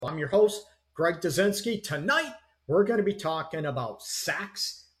I'm your host, Greg Dazinski. Tonight, we're going to be talking about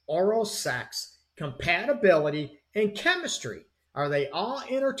sex, oral sex, compatibility, and chemistry. Are they all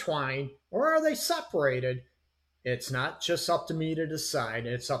intertwined or are they separated? It's not just up to me to decide,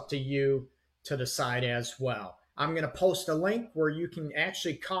 it's up to you to decide as well. I'm going to post a link where you can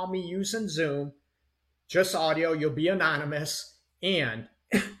actually call me using Zoom, just audio, you'll be anonymous, and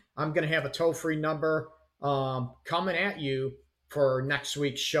I'm going to have a toll free number coming at you for next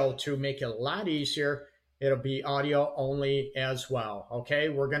week's show to make it a lot easier. It'll be audio only as well. Okay,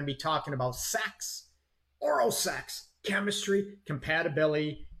 we're going to be talking about sex, oral sex, chemistry,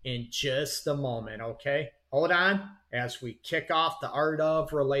 compatibility in just a moment. Okay, hold on as we kick off the Art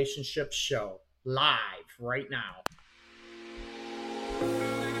of Relationships show live right now.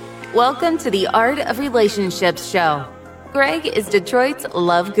 Welcome to the Art of Relationships show. Greg is Detroit's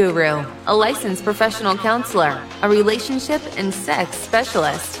love guru, a licensed professional counselor, a relationship and sex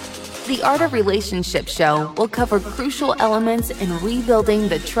specialist. The Art of Relationships show will cover crucial elements in rebuilding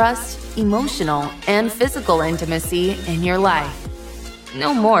the trust, emotional, and physical intimacy in your life.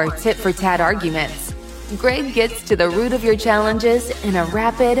 No more tit-for-tat arguments. Greg gets to the root of your challenges in a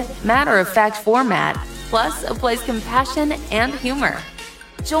rapid, matter-of-fact format, plus applies compassion and humor.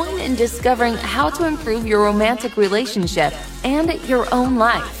 Join in discovering how to improve your romantic relationship and your own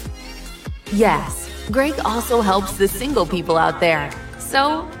life. Yes, Greg also helps the single people out there.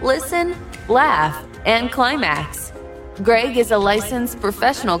 So listen, laugh, and climax. Greg is a licensed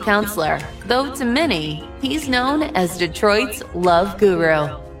professional counselor, though to many, he's known as Detroit's love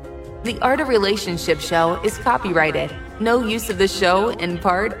guru. The Art of Relationships show is copyrighted. No use of the show in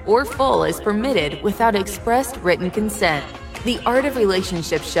part or full is permitted without expressed written consent. The Art of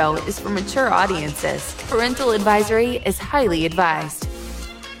Relationships show is for mature audiences. Parental advisory is highly advised.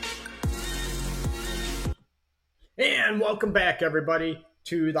 And welcome back, everybody,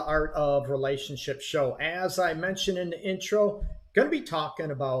 to the Art of Relationships show. As I mentioned in the intro, going to be talking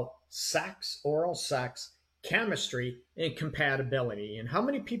about sex, oral sex, chemistry, and compatibility. And how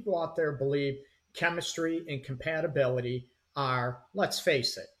many people out there believe chemistry and compatibility are, let's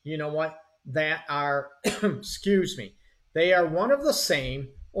face it, you know what, that are, excuse me, they are one of the same,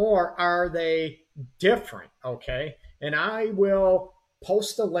 or are they different? Okay. And I will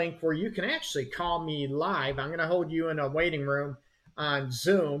post a link where you can actually call me live. I'm going to hold you in a waiting room on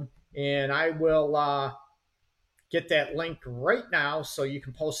Zoom, and I will get that link right now so you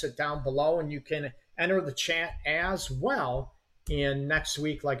can post it down below and you can enter the chat as well. And next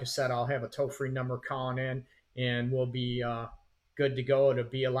week, like I said, I'll have a toll-free number calling in and we'll be good to go. It'll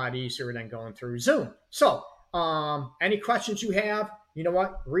be a lot easier than going through Zoom. So, any questions you have, you know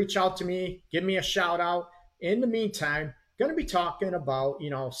what, reach out to me, give me a shout out. In the meantime, going to be talking about,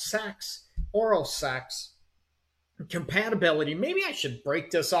 sex, oral sex, compatibility. Maybe I should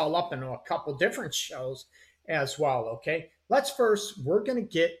break this all up into a couple different shows as well. Okay. We're going to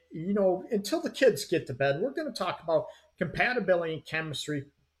get, until the kids get to bed, we're going to talk about compatibility and chemistry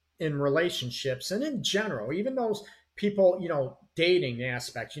in relationships and in general, even those people, dating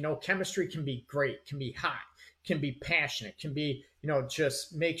aspects, chemistry can be great, can be hot, can be passionate, can be,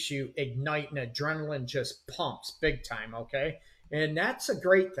 just makes you ignite and adrenaline just pumps big time. Okay. And that's a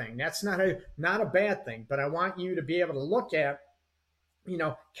great thing. That's not a bad thing, but I want you to be able to look at,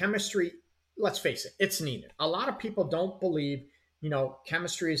 chemistry. Let's face it, it's needed. A lot of people don't believe,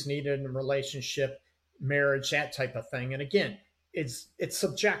 chemistry is needed in a relationship, marriage, that type of thing. And again, it's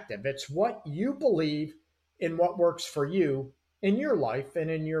subjective. It's what you believe in, what works for you in your life and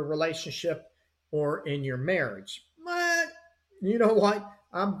in your relationship or in your marriage. But you know what?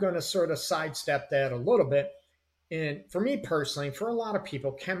 I'm going to sort of sidestep that a little bit. And for me personally, for a lot of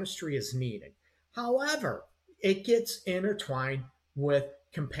people, chemistry is needed. However, it gets intertwined with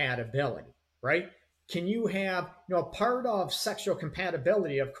compatibility, right? Can you have, part of sexual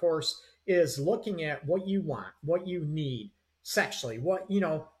compatibility, of course, is looking at what you want, what you need sexually, what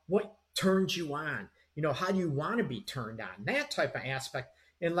turns you on, how do you want to be turned on, that type of aspect.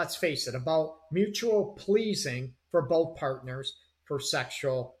 And let's face it, about mutual pleasing for both partners for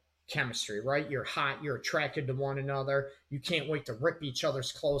sexual chemistry, right? You're hot, you're attracted to one another, you can't wait to rip each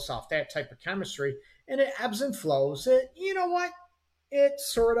other's clothes off, that type of chemistry. And it ebbs and flows. It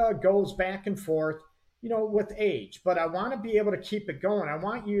sort of goes back and forth, with age. But I want to be able to keep it going. I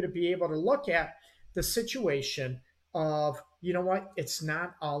want you to be able to look at the situation of, it's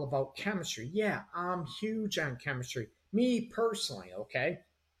not all about chemistry. Yeah, I'm huge on chemistry, me personally, okay?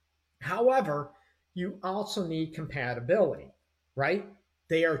 However, you also need compatibility, right?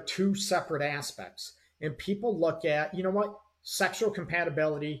 They are two separate aspects. And people look at, sexual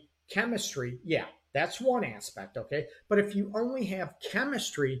compatibility, chemistry, yeah, That's one aspect, okay? But if you only have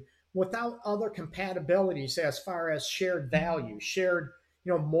chemistry without other compatibilities as far as shared values, shared,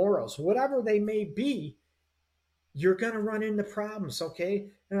 morals, whatever they may be, you're going to run into problems, okay?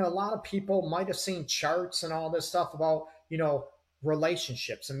 And a lot of people might have seen charts and all this stuff about,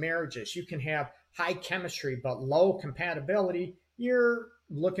 relationships and marriages. You can have high chemistry but low compatibility. You're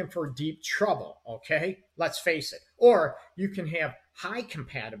looking for deep trouble, okay? Let's face it. Or you can have high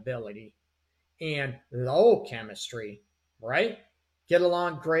compatibility and low chemistry, right? Get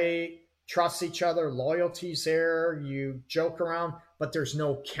along great, trust each other, loyalty's there, you joke around, but there's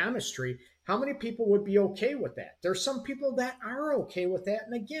no chemistry. How many people would be okay with that? There's some people that are okay with that.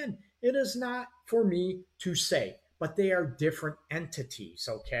 And again, it is not for me to say, but they are different entities,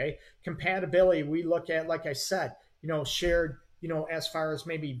 okay? Compatibility, we look at, like I said, shared, as far as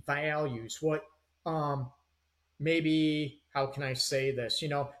maybe values, what maybe, how can I say this,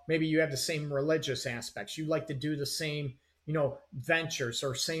 maybe you have the same religious aspects, you like to do the same, ventures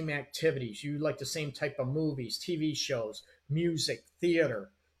or same activities, you like the same type of movies, TV shows, music,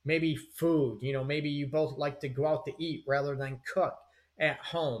 theater, maybe food, maybe you both like to go out to eat rather than cook at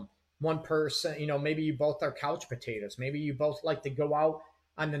home. One person, maybe you both are couch potatoes, maybe you both like to go out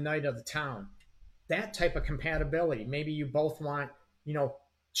on the night of the town. That type of compatibility. Maybe you both want, you know,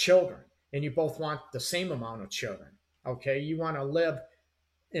 children, and you both want the same amount of children. Okay. You want to live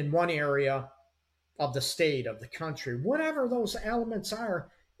in one area of the state, of the country, whatever those elements are,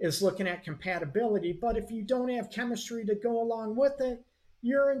 is looking at compatibility. But if you don't have chemistry to go along with it,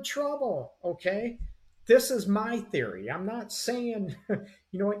 you're in trouble. Okay. This is my theory. I'm not saying,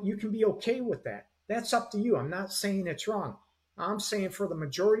 you know what, you can be okay with that. That's up to you. I'm not saying it's wrong. I'm saying for the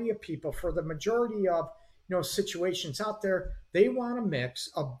majority of people, for the majority of, situations out there, they want a mix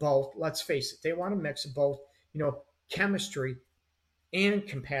of both. Let's face it, they want a mix of both, chemistry and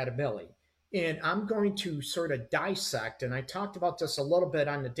compatibility. And I'm going to sort of dissect, and I talked about this a little bit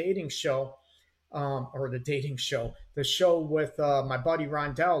on the dating show, the show with my buddy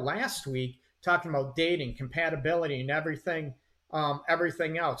Rondell last week, talking about dating, compatibility, and everything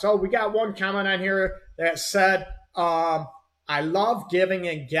else. Oh, we got one comment on here that said, I love giving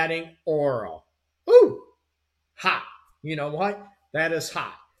and getting oral. Ooh, hot. You know what? That is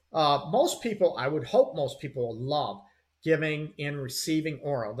hot. Most people, I would hope most people love giving and receiving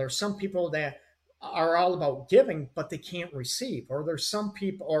oral. There's some people that are all about giving, but they can't receive. Or there's some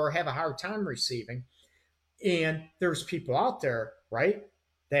people, or have a hard time receiving. And there's people out there, right,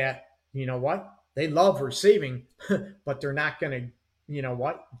 that, you know what? They love receiving, but they're not going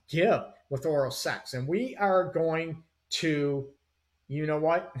to, give with oral sex. And we are going to,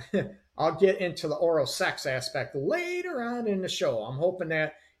 I'll get into the oral sex aspect later on in the show. I'm hoping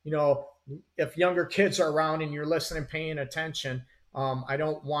that, if younger kids are around and you're listening, paying attention, I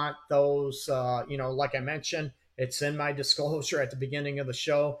don't want those, like I mentioned, it's in my disclosure at the beginning of the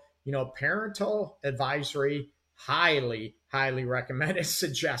show, parental advisory, highly, highly recommended,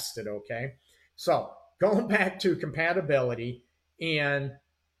 suggested. Okay. So going back to compatibility and,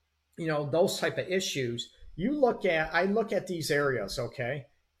 those type of issues, I look at these areas. Okay.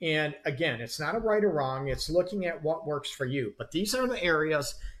 And again, it's not a right or wrong. It's looking at what works for you. But these are the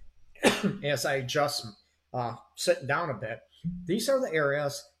areas, as I just sit down a bit, these are the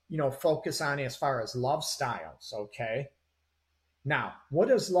areas, focus on as far as love styles. Okay. Now, what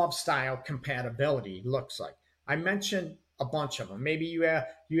does love style compatibility looks like? I mentioned a bunch of them. Maybe you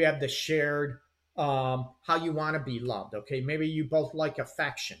have the shared how you want to be loved. Okay. Maybe you both like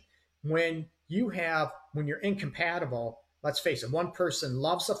affection. When you're incompatible, let's face it, one person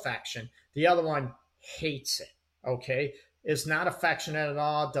loves affection, the other one hates it. Okay. Is not affectionate at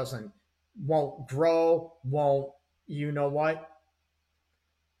all, won't grow,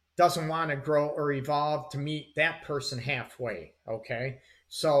 doesn't want to grow or evolve to meet that person halfway. Okay.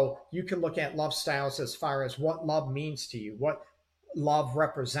 So you can look at love styles as far as what love means to you, what love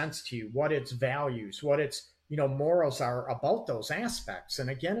represents to you, what its values, what its, morals are about those aspects. And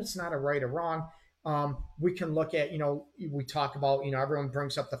again, it's not a right or wrong. We can look at, we talk about, everyone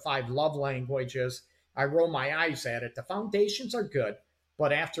brings up the 5 love languages. I roll my eyes at it. The foundations are good.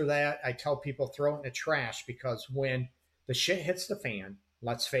 But after that, I tell people throw it in the trash, because when the shit hits the fan,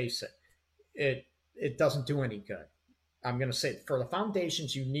 let's face it, it doesn't do any good. I'm going to say for the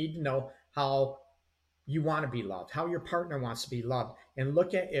foundations, you need to know how you want to be loved, how your partner wants to be loved, and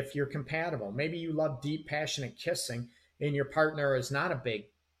look at if you're compatible. Maybe you love deep, passionate kissing, and your partner is not a big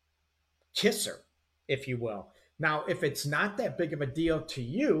kisser, if you will. Now, if it's not that big of a deal to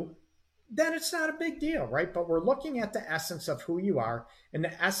you, then it's not a big deal, right? But we're looking at the essence of who you are and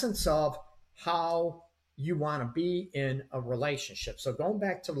the essence of how you want to be in a relationship. So going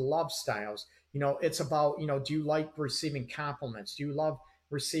back to the love styles, It's about, do you like receiving compliments? Do you love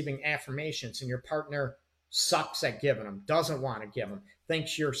receiving affirmations? And your partner sucks at giving them, doesn't want to give them,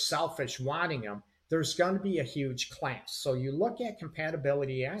 thinks you're selfish wanting them. There's going to be a huge clash. So you look at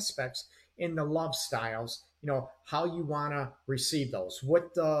compatibility aspects in the love styles, how you want to receive those.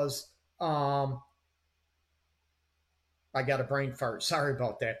 What does, I got a brain fart. Sorry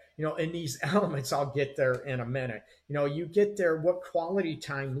about that. In these elements, I'll get there in a minute. You get there, what quality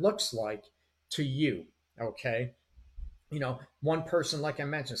time looks like to you. Okay. One person, like I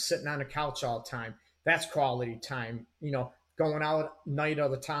mentioned, sitting on the couch all the time, that's quality time. Going out night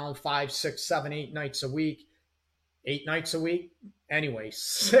of the town, 5, 6, 7, 8 nights a week, 8 nights a week. Anyway,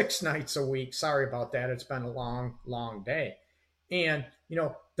 6 nights a week. Sorry about that. It's been a long, long day. And,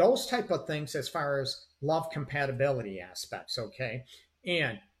 those type of things as far as love compatibility aspects. Okay.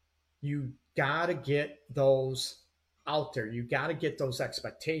 And you got to get those out there. You got to get those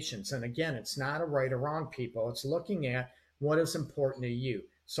expectations. And again, it's not a right or wrong, people. It's looking at what is important to you.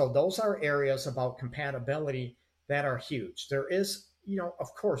 So those are areas about compatibility that are huge. There is,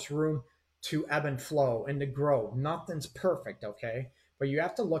 of course, room to ebb and flow and to grow. Nothing's perfect, okay? But you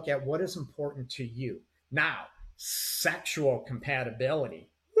have to look at what is important to you. Now, sexual compatibility.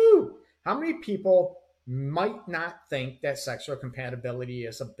 Woo! How many people might not think that sexual compatibility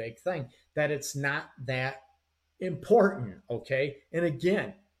is a big thing, that it's not that important, okay? And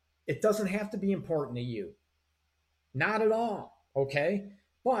again, it doesn't have to be important to you. Not at all, okay?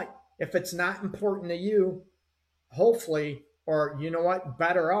 But if it's not important to you, hopefully, or you know what,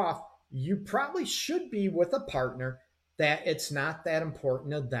 better off, you probably should be with a partner that it's not that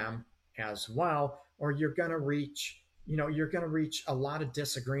important to them as well, or you're going to reach a lot of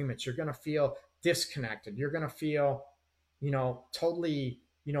disagreements. You're going to feel disconnected. You're going to feel, totally,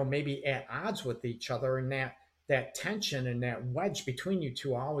 maybe at odds with each other, and that tension and that wedge between you two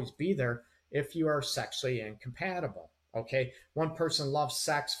will always be there if you are sexually incompatible. Okay. One person loves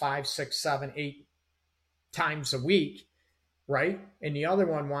sex 5, 6, 7, 8 times a week, right? And the other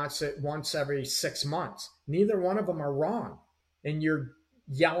one wants it once every 6 months. Neither one of them are wrong. And you're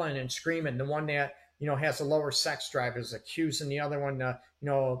yelling and screaming. The one that, has a lower sex drive is accusing the other one to,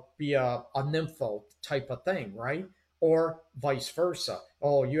 be a nympho type of thing, right? Or vice versa.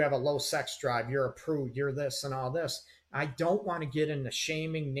 Oh, you have a low sex drive. You're a prude. You're this and all this. I don't want to get into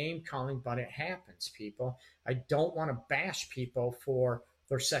shaming, name calling, but it happens, people. I don't want to bash people for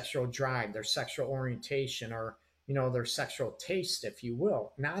their sexual drive, their sexual orientation, or their sexual taste, if you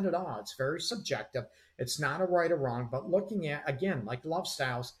will. Not at all. It's very subjective. It's not a right or wrong, but looking at, again, like love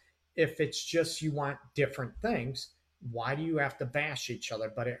styles, if it's just you want different things, why do you have to bash each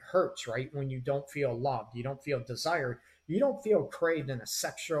other? But it hurts, right? When you don't feel loved, you don't feel desired, you don't feel craved in a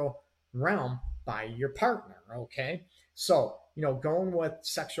sexual realm by your partner, okay? So, going with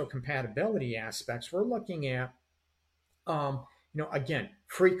sexual compatibility aspects, we're looking at again,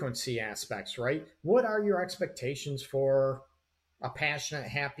 frequency aspects, right? What are your expectations for a passionate,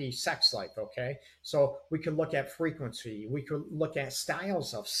 happy sex life? Okay. So we could look at frequency. We could look at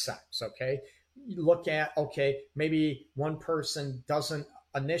styles of sex. Okay. You look at, okay, maybe one person doesn't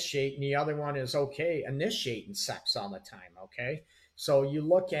initiate and the other one is okay initiating sex all the time. Okay. So you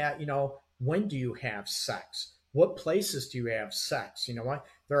look at, when do you have sex? What places do you have sex? You know what?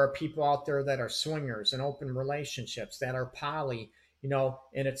 There are people out there that are swingers and open relationships that are poly,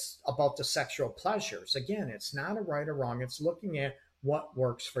 and it's about the sexual pleasures. Again, it's not a right or wrong. It's looking at what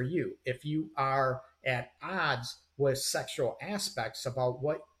works for you. If you are at odds with sexual aspects about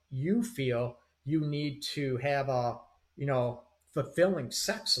what you feel you need to have a, fulfilling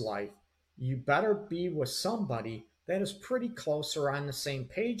sex life, you better be with somebody that is pretty close or on the same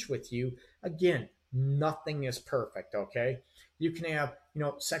page with you. Again, nothing is perfect, okay? You can have,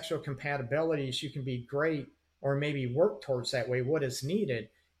 sexual compatibilities, you can be great or maybe work towards that way, what is needed.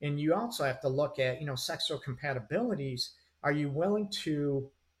 And you also have to look at, sexual compatibilities. Are you willing to,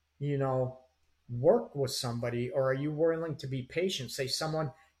 you know, work with somebody, or are you willing to be patient? Say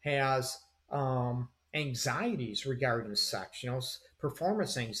someone has anxieties regarding sex,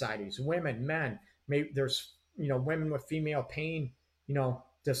 performance anxieties, women, men, maybe there's, women with female pain,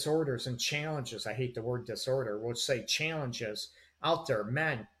 disorders and challenges. I hate the word disorder. We'll say challenges out there.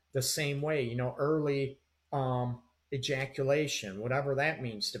 Men, the same way, early ejaculation, whatever that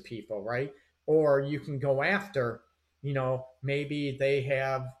means to people, right? Or you can go after, maybe they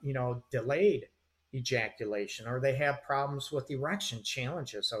have, delayed ejaculation, or they have problems with erection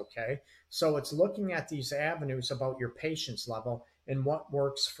challenges, okay? So it's looking at these avenues about your patience level and what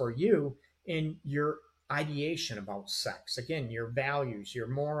works for you in your ideation about sex. Again, your values, your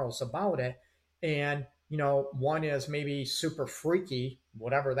morals about it, and one is maybe super freaky,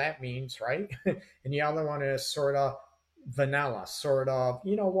 whatever that means, right? And the other one is sort of vanilla, sort of,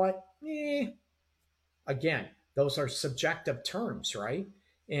 you know what? Again, those are subjective terms, right?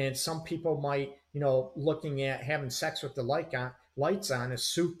 And some people might, looking at having sex with the lights on is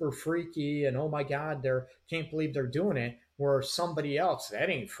super freaky, and oh my God, they can't believe they're doing it. Where somebody else, that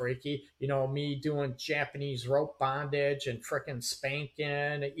ain't freaky. Me doing Japanese rope bondage and fricking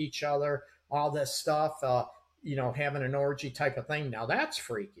spanking each other, all this stuff, having an orgy type of thing. Now that's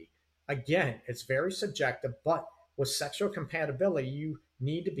freaky. Again, it's very subjective, but with sexual compatibility, you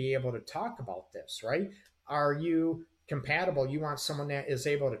need to be able to talk about this, right? Are you compatible? You want someone that is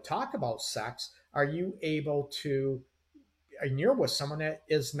able to talk about sex. Are you able to, and you're with someone that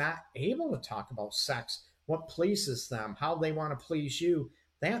is not able to talk about sex, what pleases them, how they want to please you,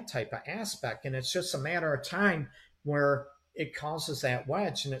 that type of aspect. And it's just a matter of time where it causes that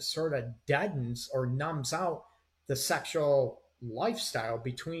wedge and it sort of deadens or numbs out the sexual lifestyle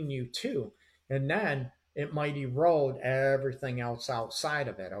between you two. And then it might erode everything else outside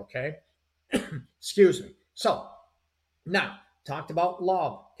of it, okay? Excuse me. So now, talked about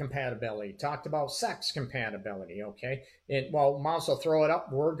love compatibility, talked about sex compatibility, okay? And well, might as well throw it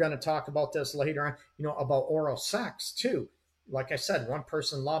up. We're going to talk about this later on, about oral sex too. Like I said, one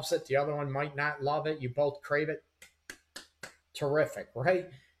person loves it, the other one might not love it. You both crave it. Terrific, right?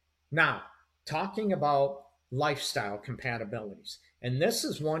 Now, talking about lifestyle compatibilities. And this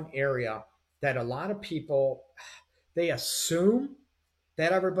is one area that a lot of people, they assume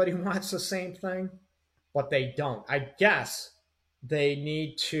that everybody wants the same thing, but they don't. I guess they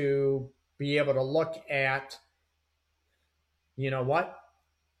need to be able to look at, what?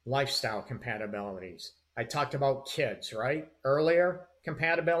 Lifestyle compatibilities. I talked about kids, right? Earlier,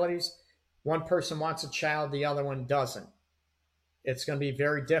 compatibilities. One person wants a child, the other one doesn't. It's going to be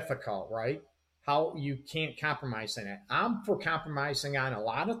very difficult, right? How you can't compromise in it. I'm for compromising on a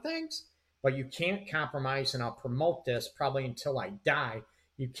lot of things, but you can't compromise, and I'll promote this probably until I die.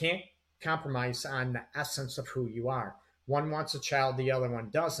 You can't compromise on the essence of who you are. One wants a child, the other one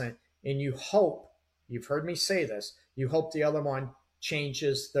doesn't. And you hope, you've heard me say this, you hope the other one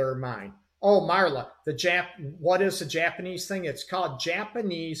changes their mind. Oh, Marla, what is the Japanese thing? It's called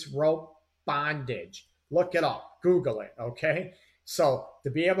Japanese rope bondage. Look it up, Google it, okay? So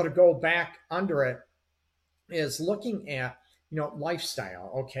to be able to go back under it is looking at,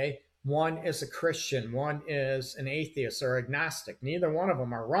 lifestyle, okay? One is a Christian, one is an atheist or agnostic. Neither one of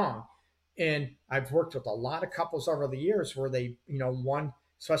them are wrong. And I've worked with a lot of couples over the years where they, one,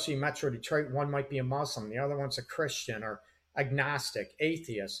 especially in Metro Detroit, one might be a Muslim, the other one's a Christian or agnostic,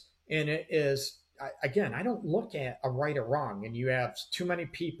 atheist. And it is, again, I don't look at a right or wrong. And you have too many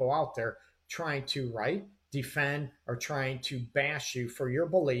people out there trying to, right, defend or trying to bash you for your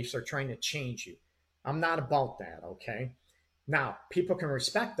beliefs or trying to change you. I'm not about that, okay? Now, people can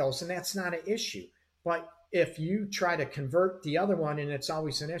respect those, and that's not an issue. But if you try to convert the other one and it's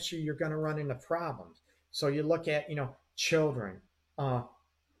always an issue, you're going to run into problems. So you look at, children,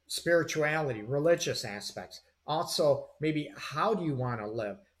 spirituality, religious aspects. Also, maybe how do you want to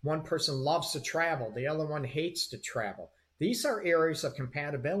live? One person loves to travel, the other one hates to travel. These are areas of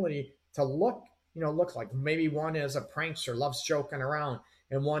compatibility to look like. Maybe one is a prankster, loves joking around,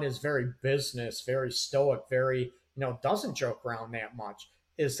 and one is very business, very stoic, very, doesn't joke around that much.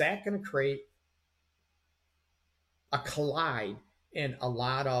 Is that going to create a collide in a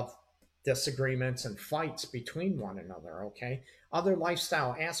lot of disagreements and fights between one another, okay? Other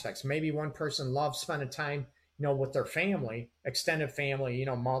lifestyle aspects. Maybe one person loves spending time, with their family, extended family,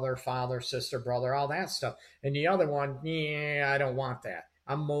 mother, father, sister, brother, all that stuff. And the other one, I don't want that.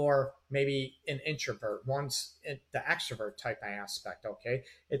 I'm more maybe an introvert, one's the extrovert type of aspect, okay?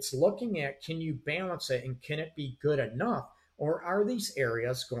 It's looking at, can you balance it and can it be good enough? Or are these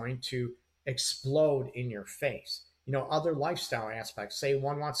areas going to explode in your face? Other lifestyle aspects. Say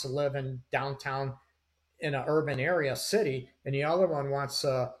one wants to live in downtown in an urban area, city, and the other one wants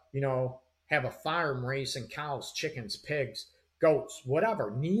to, have a farm raising cows, chickens, pigs, goats,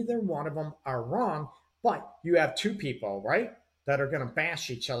 whatever. Neither one of them are wrong, but you have two people, right, that are going to bash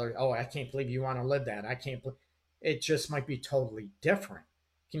each other. Oh, I can't believe you want to live that. I can't believe it just might be totally different.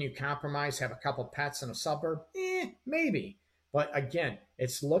 Can you compromise, have a couple pets in a suburb? Maybe. But again,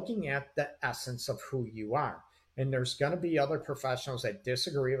 it's looking at the essence of who you are. And there's going to be other professionals that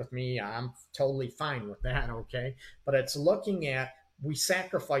disagree with me. I'm totally fine with that, okay? But it's looking at, we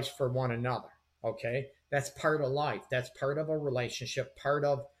sacrifice for one another, okay? That's part of life. That's part of a relationship, part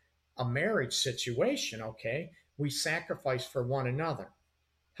of a marriage situation, okay? We sacrifice for one another.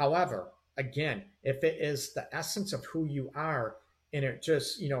 However, again, if it is the essence of who you are and it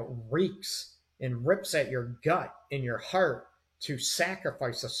just, reeks and rips at your gut and your heart to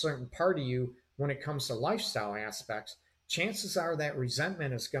sacrifice a certain part of you when it comes to lifestyle aspects, chances are that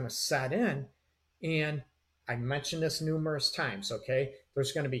resentment is going to set in. And I mentioned this numerous times, okay?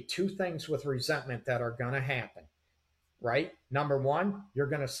 There's going to be two things with resentment that are going to happen, right? Number one, you're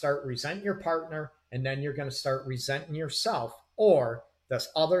going to start resenting your partner, and then you're going to start resenting yourself. Or this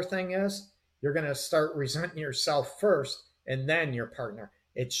other thing is, you're going to start resenting yourself first and then your partner.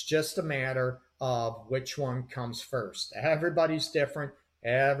 It's just a matter of which one comes first. Everybody's different.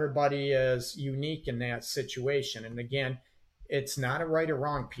 Everybody is unique in that situation. And again, it's not a right or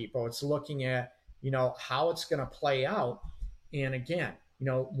wrong, people. It's looking at, how it's going to play out. And again,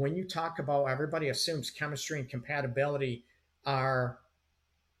 when you talk about, everybody assumes chemistry and compatibility are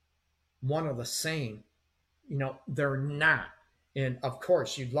one of the same. They're not. And of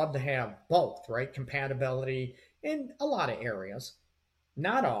course, you'd love to have both, right? Compatibility in a lot of areas,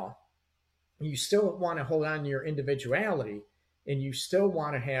 not all. You still want to hold on to your individuality, and you still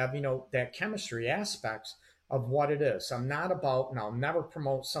want to have, that chemistry aspects of what it is. I'm not about, and I'll never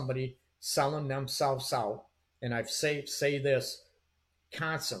promote somebody selling themselves out. And I've say this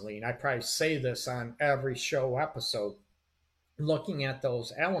constantly, and I probably say this on every show episode, looking at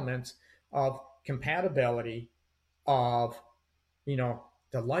those elements of compatibility, of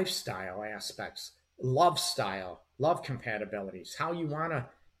the lifestyle aspects, love compatibilities, how you want to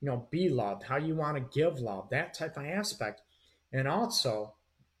be loved, how you want to give love, that type of aspect. And also,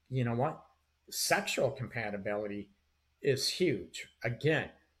 what, sexual compatibility is huge. Again,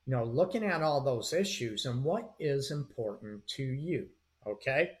 looking at all those issues and what is important to you.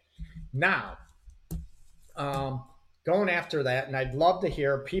 Okay, now, going after that, and I'd love to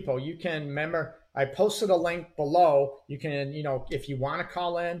hear people. You can remember, I posted a link below. You can, if you want to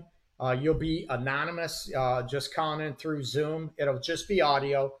call in, you'll be anonymous, just calling in through Zoom. It'll just be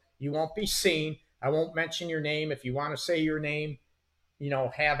audio. You won't be seen. I won't mention your name. If you want to say your name,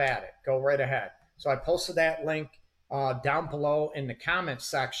 have at it. Go right ahead. So I posted that link down below in the comments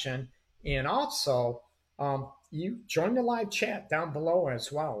section. And also, you join the live chat down below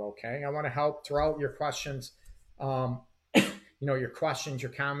as well, okay? I want to help throw out your questions, your questions,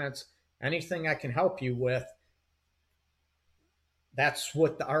 your comments, anything I can help you with. That's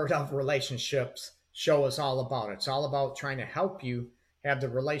what the Art of Relationships show is all about. It's all about trying to help you have the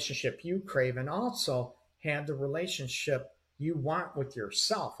relationship you crave and also have the relationship you want with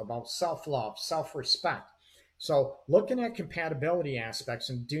yourself, about self-love, self-respect. So looking at compatibility aspects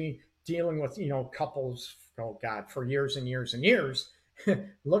and dealing with, couples, oh God, for years and years and years,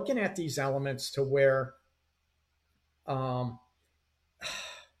 looking at these elements to where, you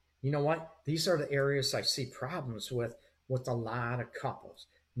know what? These are the areas I see problems with a lot of couples.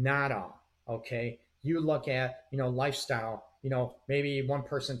 Not all, okay? You look at, lifestyle, maybe one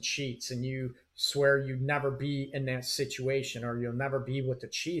person cheats and you swear you'd never be in that situation or you'll never be with the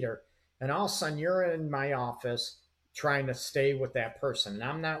cheater. And all of a sudden you're in my office trying to stay with that person. And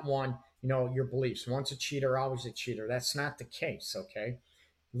I'm not one, your beliefs. Once a cheater, always a cheater. That's not the case, okay?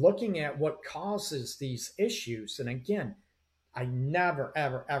 Looking at what causes these issues. And again, I never,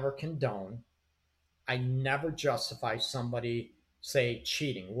 ever, ever condone. I never justify somebody, say,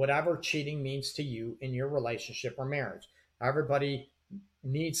 cheating, whatever cheating means to you in your relationship or marriage. Everybody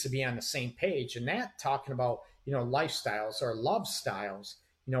needs to be on the same page. And that, talking about, lifestyles or love styles,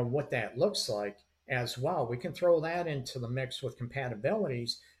 what that looks like as well. We can throw that into the mix with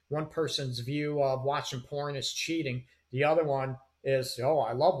compatibilities. One person's view of watching porn is cheating. The other one is, oh,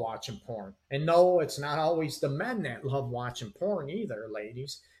 I love watching porn. And no, it's not always the men that love watching porn either,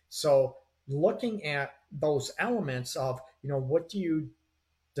 ladies. So looking at those elements of, what do you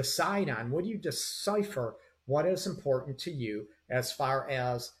decide on? What do you decipher? What is important to you as far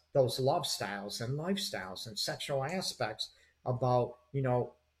as those love styles and lifestyles and sexual aspects about,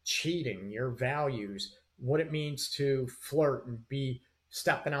 cheating, your values, what it means to flirt and be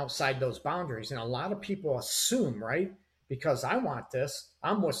stepping outside those boundaries. And a lot of people assume, right? Because I want this,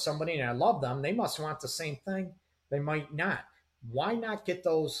 I'm with somebody and I love them, they must want the same thing. They might not. Why not get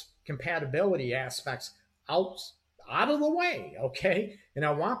those compatibility aspects out of the way, okay? And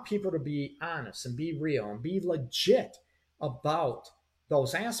I want people to be honest and be real and be legit about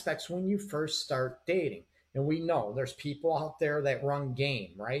those aspects when you first start dating. And we know there's people out there that run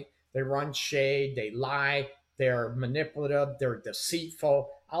game, right? They run shade, they lie, they're manipulative, they're deceitful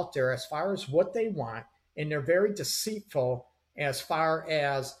out there as far as what they want. And they're very deceitful as far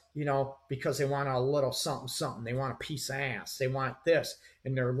as, because they want a little something, something. They want a piece of ass. They want this,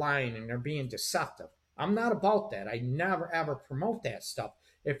 and they're lying and they're being deceptive. I'm not about that. I never, ever promote that stuff.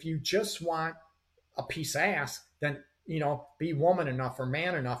 If you just want a piece of ass, then be woman enough or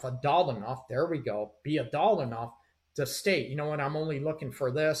man enough, adult enough. There we go. Be adult enough to state, you know what, I'm only looking for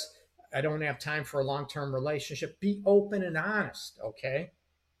this. I don't have time for a long term relationship. Be open and honest, okay?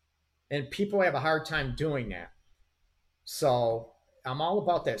 And people have a hard time doing that. So I'm all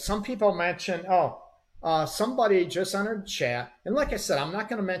about that. Some people mention, somebody just entered chat. And like I said, I'm not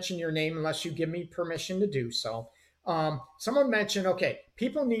going to mention your name unless you give me permission to do so. Someone mentioned, okay,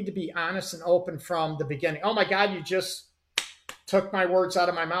 people need to be honest and open from the beginning. Oh my God, you just took my words out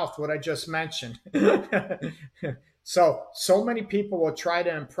of my mouth, what I just mentioned. So many people will try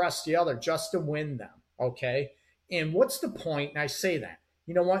to impress the other just to win them. Okay. And what's the point? And I say that,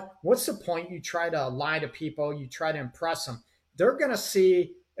 you know what? What's the point? You try to lie to people, you try to impress them. They're going to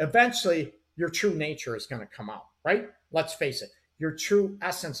see eventually your true nature is going to come out, right? Let's face it. Your true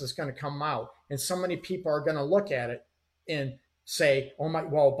essence is going to come out. And so many people are going to look at it and say, oh my,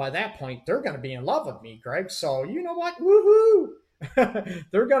 well, by that point, they're going to be in love with me, Greg. So you know what? Woohoo!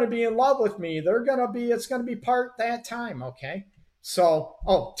 They're going to be in love with me. It's going to be part that time. Okay. So,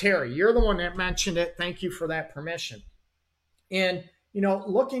 oh, Terry, you're the one that mentioned it. Thank you for that permission. And,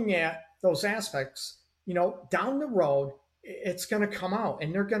 looking at those aspects, down the road, it's going to come out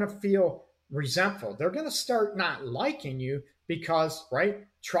and they're going to feel resentful. They're going to start not liking you because, right,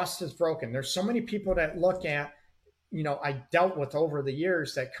 trust is broken. There's so many people that look at, I dealt with over the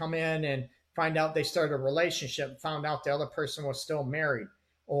years that come in and find out they started a relationship, found out the other person was still married,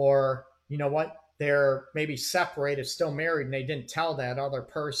 or you know what, they're maybe separated, still married, and they didn't tell that other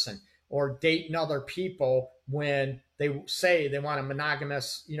person, or dating other people when they say they want a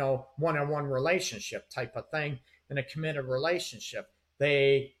monogamous, one-on-one relationship type of thing in a committed relationship.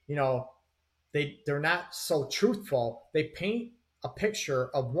 They're not so truthful. They paint a picture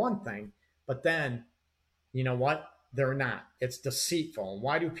of one thing, but then you know what? They're not. It's deceitful. And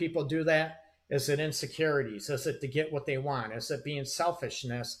why do people do that? Is it insecurities? Is it to get what they want? Is it being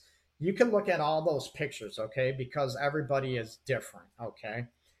selfishness? You can look at all those pictures, okay? Because everybody is different, okay?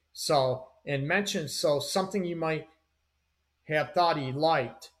 So, and mention, so something you might have thought he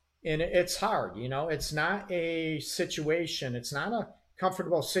liked, and it's hard, it's not a situation, it's not a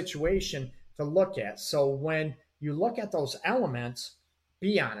comfortable situation to look at. So when you look at those elements,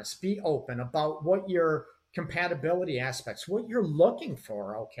 be honest, be open about what your compatibility aspects, what you're looking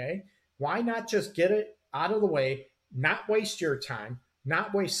for, okay? Why not just get it out of the way, not waste your time,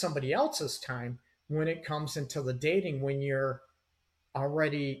 not waste somebody else's time when it comes into the dating, when you're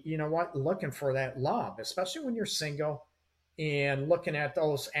already, looking for that love, especially when you're single and looking at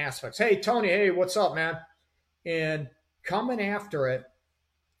those aspects. Hey, Tony, hey, what's up, man? And coming after it,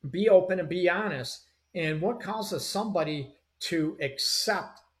 be open and be honest. And what causes somebody to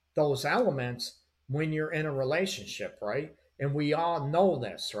accept those elements when you're in a relationship, right? And we all know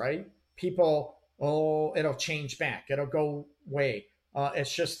this, right? People, oh, it'll change back, it'll go away.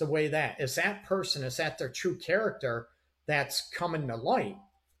 It's just the way that is. That person, is that their true character that's coming to light?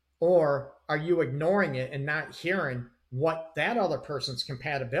 Or are you ignoring it and not hearing what that other person's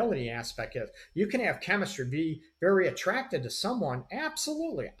compatibility aspect is? You can have chemistry, be very attracted to someone.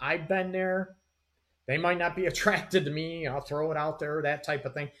 Absolutely. I've been there. They might not be attracted to me. I'll throw it out there, that type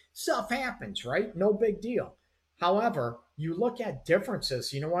of thing. Stuff happens, right? No big deal. However, you look at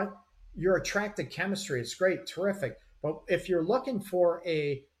differences. You know what? Your attracted chemistry is great, terrific. But if you're looking for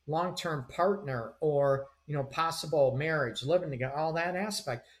a long-term partner or, possible marriage, living together, all that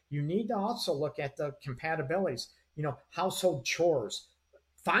aspect, you need to also look at the compatibilities, household chores,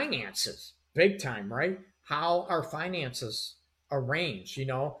 finances, big time, right? How are finances arranged?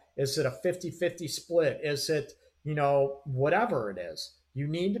 Is it a 50-50 split? Is it, whatever it is? You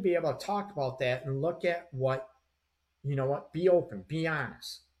need to be able to talk about that and look at what, be open, be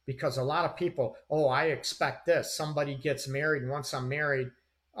honest. Because a lot of people, oh, I expect this. Somebody gets married, and once I'm married,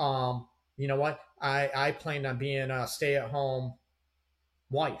 you know what? I plan on being a stay-at-home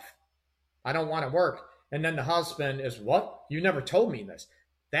wife. I don't want to work. And then the husband is, what? You never told me this.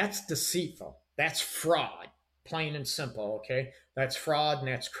 That's deceitful. That's fraud, plain and simple, okay? That's fraud, and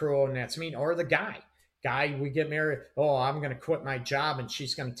that's cruel, and that's mean. Or the guy, we get married, oh, I'm going to quit my job and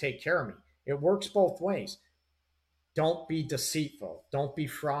she's going to take care of me. It works both ways. Don't be deceitful. Don't be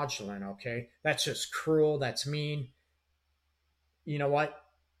fraudulent, okay? That's just cruel. That's mean. You know what?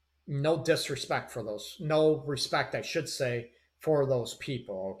 No disrespect for those. No respect, I should say, for those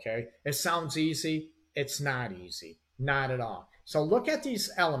people, okay? It sounds easy. It's not easy. Not at all. So look at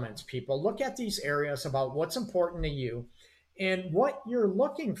these elements, people. Look at these areas about what's important to you and what you're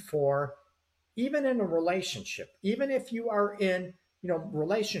looking for, even in a relationship. Even if you are in,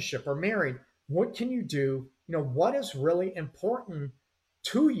 relationship or married, what can you do? What is really important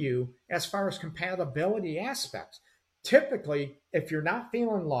to you as far as compatibility aspects? typically, if you're not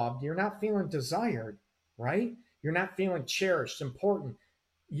feeling loved, you're not feeling desired, right? You're not feeling cherished, important.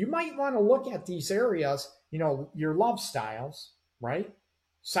 You might want to look at these areas, your love styles, right?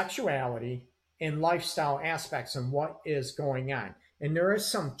 Sexuality and lifestyle aspects and what is going on. And there is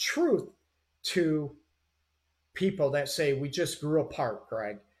some truth to people that say we just grew apart,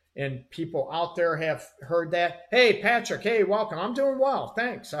 Greg. And people out there have heard that. Hey, Patrick, hey, welcome. I'm doing well.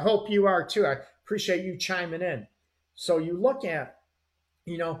 Thanks. I hope you are too. I appreciate you chiming in. So you look at,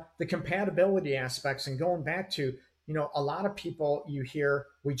 the compatibility aspects and going back to, a lot of people you hear,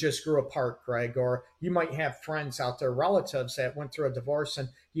 we just grew apart, Greg, or you might have friends out there, relatives that went through a divorce and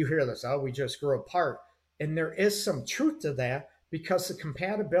you hear this, oh, we just grew apart. And there is some truth to that because the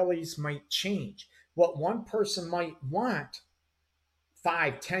compatibilities might change. What one person might want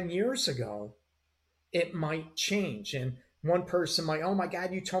 5, 10 years ago, it might change. And one person might, oh my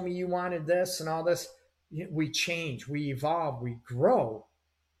God, you told me you wanted this and all this. We change, we evolve, we grow.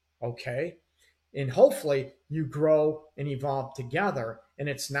 Okay. And hopefully you grow and evolve together. And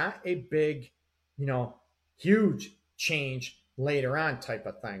it's not a big, huge change later on type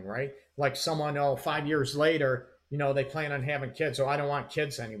of thing, right? Like someone, 5 years later, they plan on having kids. Oh, I don't want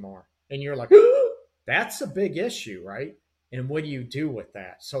kids anymore. And you're like, that's a big issue, right? And what do you do with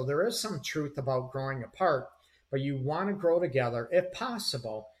that? So there is some truth about growing apart, but you want to grow together if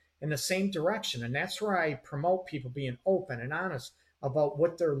possible in the same direction. And that's where I promote people being open and honest about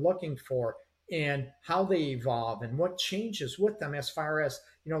what they're looking for and how they evolve and what changes with them as far as,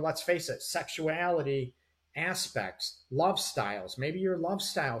 let's face it, sexuality aspects, love styles. Maybe your love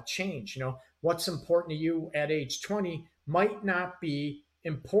style change. What's important to you at age 20 might not be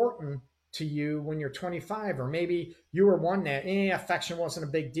important to you when you're 25, or maybe you were one that affection wasn't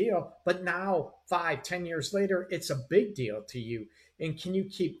a big deal, but now 5, 10 years later, it's a big deal to you. And can you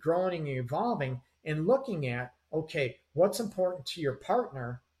keep growing and evolving and looking at, okay, what's important to your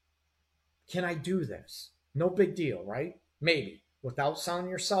partner? Can I do this? No big deal, right? Maybe without sounding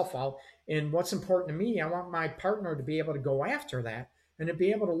yourself out. And what's important to me, I want my partner to be able to go after that and to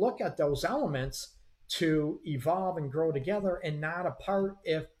be able to look at those elements to evolve and grow together and not apart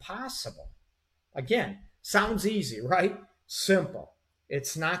if possible. Again, sounds easy, right? Simple.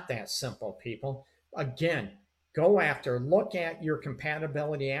 It's not that simple, people. Again, go after, look at your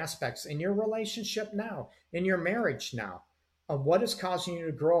compatibility aspects in your relationship now, in your marriage now, of what is causing you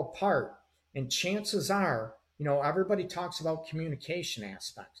to grow apart. And chances are, everybody talks about communication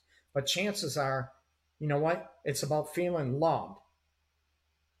aspects, but chances are, it's about feeling loved,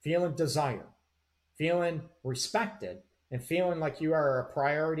 feeling desired, feeling respected, and feeling like you are a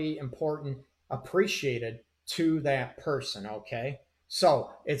priority, important, appreciated to that person. Okay. So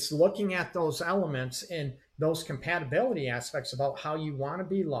it's looking at those elements and those compatibility aspects about how you want to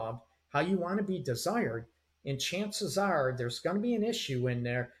be loved, how you want to be desired. And chances are there's going to be an issue in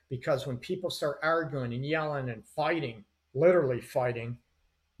there because when people start arguing and yelling and fighting, literally fighting,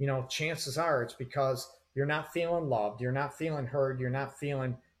 chances are it's because you're not feeling loved, you're not feeling heard, you're not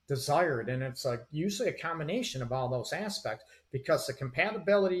feeling desired. And it's usually a combination of all those aspects because the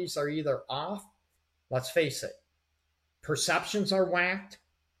compatibilities are either off, let's face it, perceptions are whacked.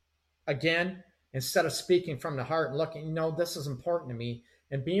 Again, instead of speaking from the heart and looking, this is important to me,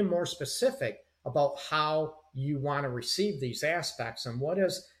 and being more specific about how you want to receive these aspects and what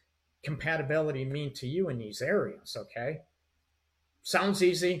does compatibility mean to you in these areas. Okay. Sounds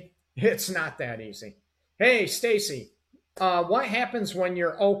easy. It's not that easy. Hey, Stacy, what happens when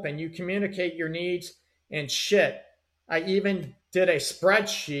you're open? You communicate your needs and shit. I even did a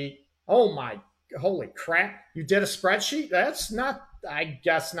spreadsheet. Oh my, holy crap. You did a spreadsheet? That's not, I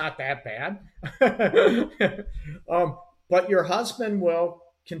guess, not that bad. But your husband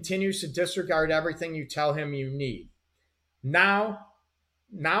continues to disregard everything you tell him you need. Now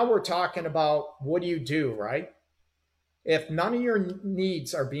we're talking about what do you do, right? If none of your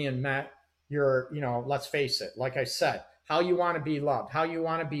needs are being met, let's face it, like I said, how you want to be loved, how you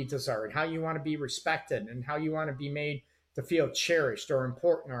want to be desired, how you want to be respected, and how you want to be made to feel cherished or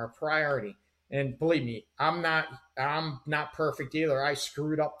important or a priority. And believe me, I'm not perfect either. I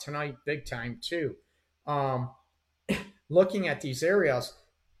screwed up tonight big time too. Looking at these areas,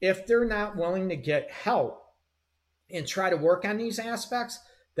 if they're not willing to get help and try to work on these aspects,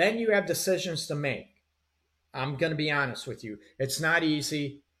 then you have decisions to make. I'm going to be honest with you. It's not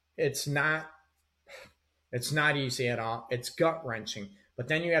easy. It's not easy at all. It's gut wrenching. But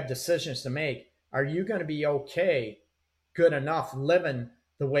then you have decisions to make. Are you going to be okay, good enough living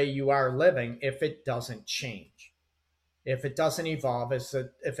the way you are living if it doesn't change? If it doesn't evolve,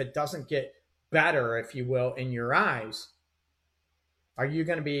 if it doesn't get better, if you will, in your eyes, are you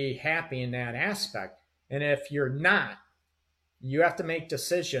going to be happy in that aspect? And if you're not, you have to make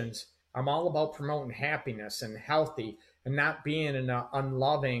decisions. I'm all about promoting happiness and healthy and not being in an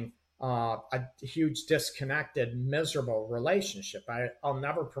unloving, a huge disconnected, miserable relationship. I'll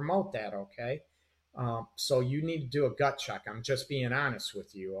never promote that, okay? So you need to do a gut check. I'm just being honest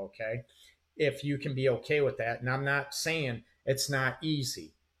with you, okay? If you can be okay with that. And I'm not saying it's not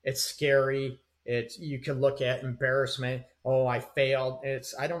easy. It's scary. It's you can look at embarrassment. Oh, I failed.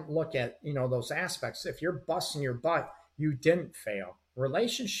 It's I don't look at, those aspects. If you're busting your butt, you didn't fail.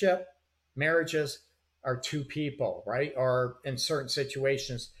 Relationship, marriages are two people, right? Or in certain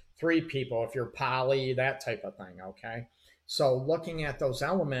situations, three people if you're poly, that type of thing, okay? So looking at those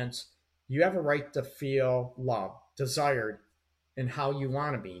elements, you have a right to feel loved, desired, and how you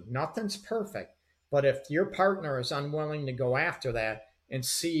want to be. Nothing's perfect, but if your partner is unwilling to go after that and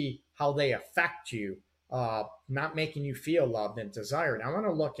see how they affect you, not making you feel loved and desired,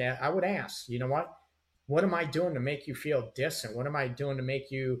 I would ask, what am I doing to make you feel distant? What am I doing to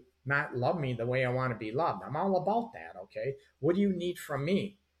make you not love me the way I want to be loved? I'm all about that, okay? What do you need from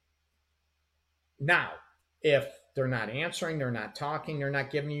me? Now, if they're not answering, they're not talking, they're not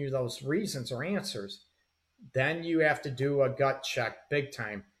giving you those reasons or answers, then you have to do a gut check big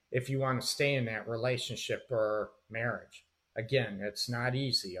time if you want to stay in that relationship or marriage. Again, it's not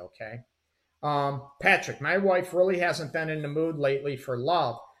easy, okay? Patrick, my wife really hasn't been in the mood lately for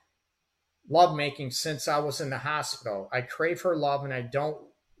lovemaking since I was in the hospital. I crave her love and I don't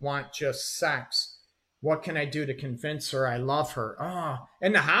want just sex. What can I do to convince her I love her? Oh,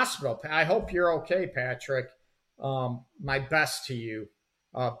 in the hospital. I hope you're okay, Patrick. My best to you,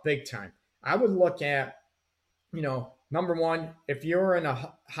 big time. I would look at, number one, if you're in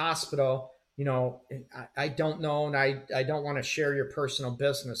a hospital, I don't know, and I don't want to share your personal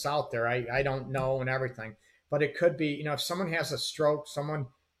business out there. I don't know and everything, but it could be, if someone has a stroke, someone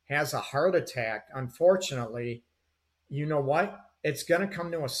has a heart attack, unfortunately, you know what? It's going to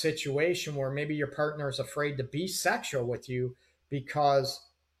come to a situation where maybe your partner is afraid to be sexual with you because,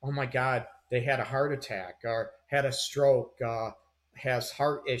 oh my God, they had a heart attack or had a stroke, has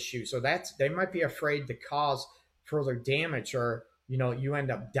heart issues. So they might be afraid to cause further damage or, you end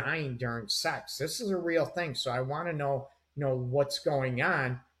up dying during sex. This is a real thing. So I want to know, what's going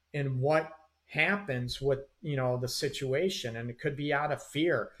on and what happens with, the situation. And it could be out of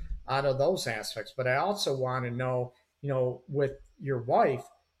fear, out of those aspects. But I also want to know, with your wife,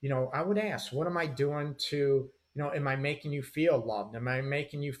 I would ask, what am I doing to, am I making you feel loved? Am I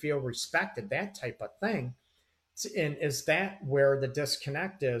making you feel respected? That type of thing. And is that where the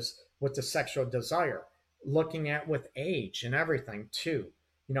disconnect is with the sexual desire? Looking at with age and everything too.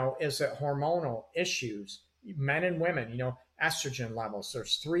 Is it hormonal issues? Men and women, estrogen levels.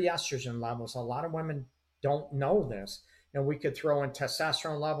 There's 3 estrogen levels. A lot of women don't know this. And we could throw in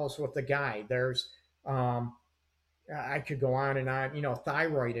testosterone levels with the guy. There's I could go on and on,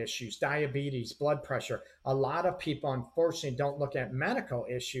 thyroid issues, diabetes, blood pressure. A lot of people, unfortunately, don't look at medical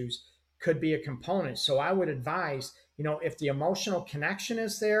issues, could be a component. So I would advise, if the emotional connection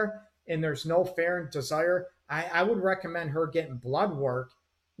is there and there's no fear and desire, I would recommend her getting blood work,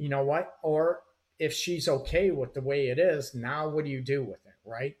 or if she's okay with the way it is, now what do you do with it,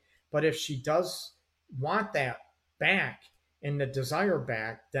 right? But if she does want that back, and the desire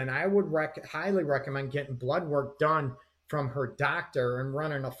back, then I would highly recommend getting blood work done from her doctor and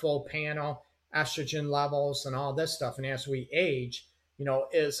running a full panel, estrogen levels and all this stuff. And as we age,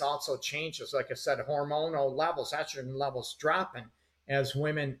 is also changes. Like I said, hormonal levels, estrogen levels dropping as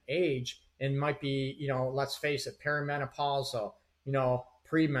women age and might be, let's face it, perimenopausal,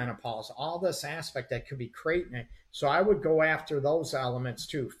 premenopausal, all this aspect that could be creating it. So I would go after those elements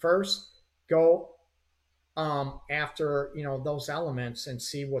too. First, go after those elements and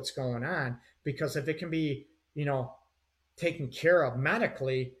see what's going on, because if it can be taken care of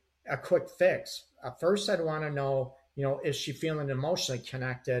medically, a quick fix. First, I'd want to know, is she feeling emotionally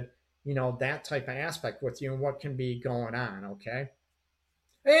connected, that type of aspect with you and what can be going on. Okay.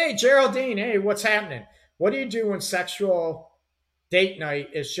 Hey, Geraldine. Hey, what's happening? What do you do when sexual date night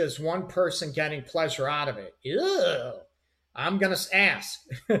is just one person getting pleasure out of it? Ew. I'm going to ask.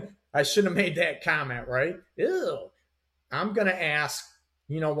 I shouldn't have made that comment, right? Ew. I'm going to ask,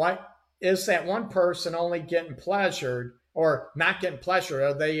 what? Is that one person only getting pleasured or not getting pleasure?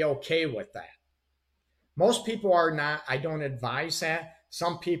 Are they okay with that? Most people are not. I don't advise that.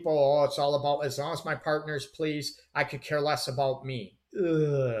 Some people, oh, it's all about, as long as my partner's pleased, I could care less about me.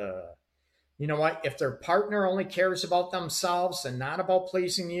 Ugh. You know what? If their partner only cares about themselves and not about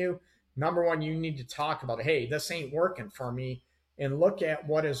pleasing you, number one, you need to talk about, hey, this ain't working for me, and look at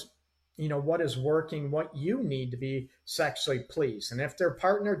what is working, what you need to be sexually pleased. And if their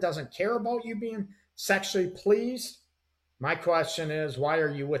partner doesn't care about you being sexually pleased, my question is, why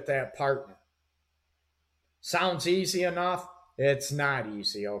are you with that partner? Sounds easy enough. It's not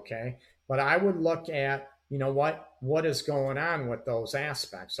easy, okay? But I would look at, what is going on with those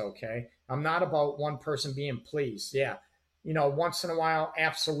aspects, okay? I'm not about one person being pleased. Yeah. Once in a while,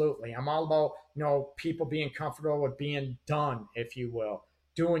 absolutely. I'm all about, people being comfortable with being done, if you will,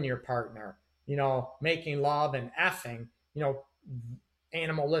 doing your partner, making love and effing,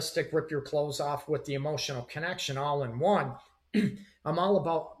 animalistic, rip your clothes off with the emotional connection all in one. I'm all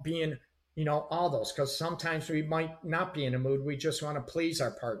about being, all those, because sometimes we might not be in a mood. We just want to please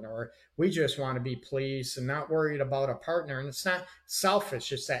our partner, or we just want to be pleased and not worried about a partner. And it's not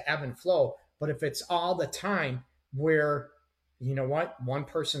selfish, it's that ebb and flow. But if it's all the time where, one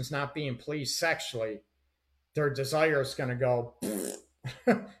person's not being pleased sexually, their desire is going to go.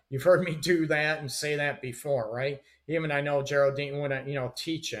 You've heard me do that and say that before, right? Even I know Geraldine, when I,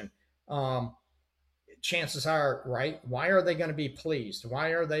 teaching, um, chances are, right? Why are they going to be pleased? Why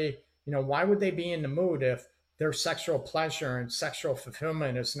are they, why would they be in the mood if their sexual pleasure and sexual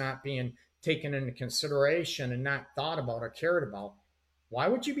fulfillment is not being taken into consideration and not thought about or cared about? Why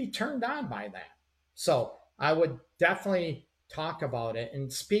would you be turned on by that? So I would definitely talk about it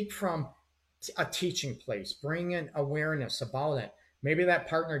and speak from a teaching place, bring in awareness about it. Maybe that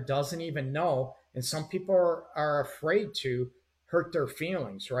partner doesn't even know, and some people are afraid to hurt their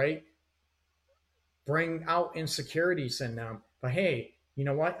feelings, right? Bring out insecurities in them. But hey, you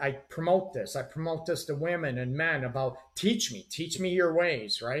know what? I promote this. I promote this to women and men about teach me your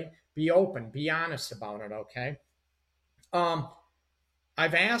ways, right? Be open, be honest about it, okay? Um,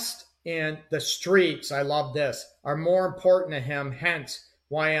 I've asked in the streets, I love this, are more important to him, hence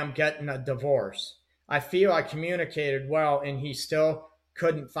why I'm getting a divorce. I feel I communicated well and he still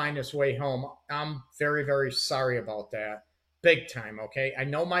couldn't find his way home. I'm very, very sorry about that. Big time, okay? I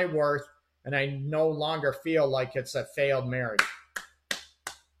know my worth and I no longer feel like it's a failed marriage.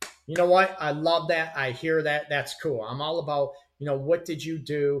 You know what? I love that. I hear that. That's cool. I'm all about, what did you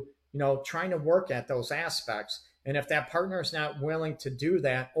do? Trying to work at those aspects. And if that partner is not willing to do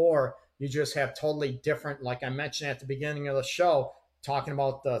that, or you just have totally different, like I mentioned at the beginning of the show, talking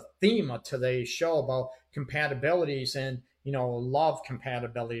about the theme of today's show about compatibilities and, love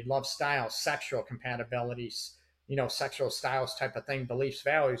compatibility, love styles, sexual compatibilities, sexual styles type of thing, beliefs,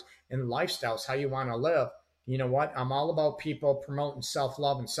 values, and lifestyles, how you want to live. You know what? I'm all about people promoting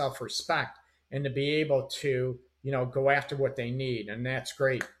self-love and self-respect and to be able to, go after what they need. And that's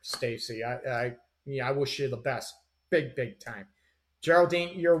great, Stacy. I wish you the best. Big, big time.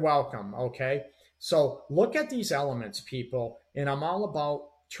 Geraldine, you're welcome. Okay. So look at these elements, people. And I'm all about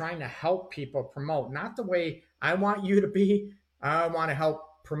trying to help people promote, not the way I want you to be. I want to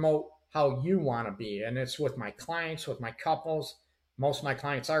help promote how you want to be. And it's with my clients, with my couples. Most of my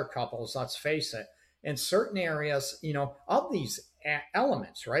clients are couples, let's face it. In certain areas, of these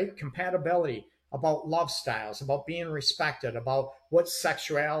elements, right? Compatibility, about love styles, about being respected, about what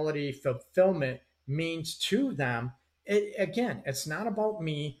sexuality fulfillment means to them. Again, it's not about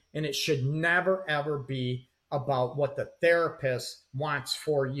me, and it should never, ever be about what the therapist wants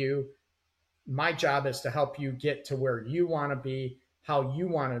for you. My job is to help you get to where you want to be, how you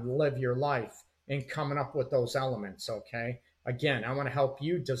want to live your life, and coming up with those elements, okay? Again, I want to help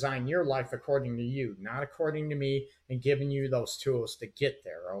you design your life according to you, not according to me, and giving you those tools to get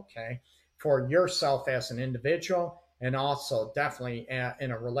there, okay? For yourself as an individual, and also definitely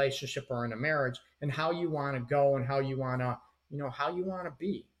in a relationship or in a marriage, and how you want to go and how you want to, how you want to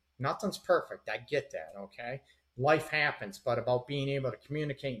be. Nothing's perfect. I get that, okay? Life happens, but about being able to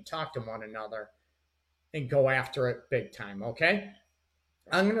communicate and talk to one another and go after it big time, okay?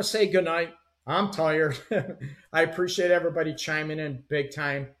 I'm going to say goodnight. I'm tired. I appreciate everybody chiming in big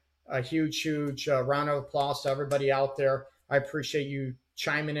time. A huge, huge round of applause to everybody out there. I appreciate you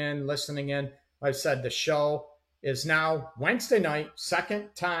chiming in, listening in. Like I said, the show is now Wednesday night, second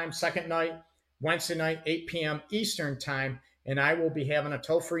night, Wednesday night, 8 p.m. Eastern time. And I will be having a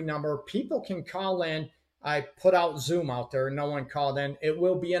toll-free number. People can call in. I put out Zoom out there. No one called in. It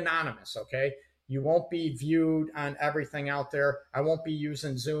will be anonymous, okay? You won't be viewed on everything out there. I won't be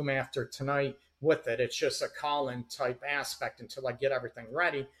using Zoom after tonight with it. It's just a call-in type aspect until I get everything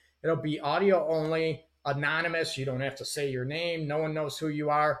ready. It'll be audio only, anonymous. You don't have to say your name. No one knows who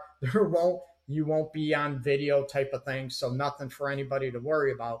you are. You won't be on video type of thing. So nothing for anybody to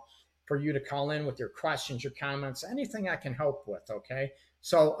worry about. For you to call in with your questions, your comments, anything I can help with, okay?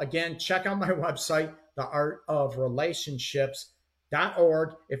 So again, check out my website, theartofrelationships.org.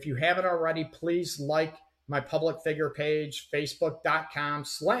 If you haven't already, please like my public figure page,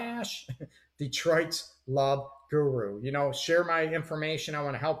 facebook.com/Detroit's Love Guru. Share my information. I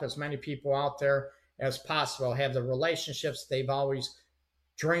want to help as many people out there as possible, have the relationships they've always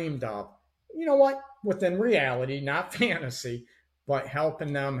dreamed of. You know what? Within reality, not fantasy, but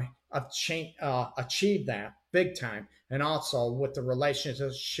helping them achieve that big time. And also with the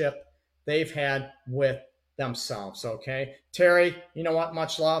relationship they've had with themselves. Okay. Terry, you know what?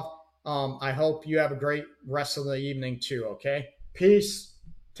 Much love. I hope you have a great rest of the evening too. Okay. Peace.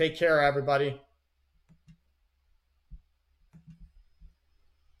 Take care, everybody.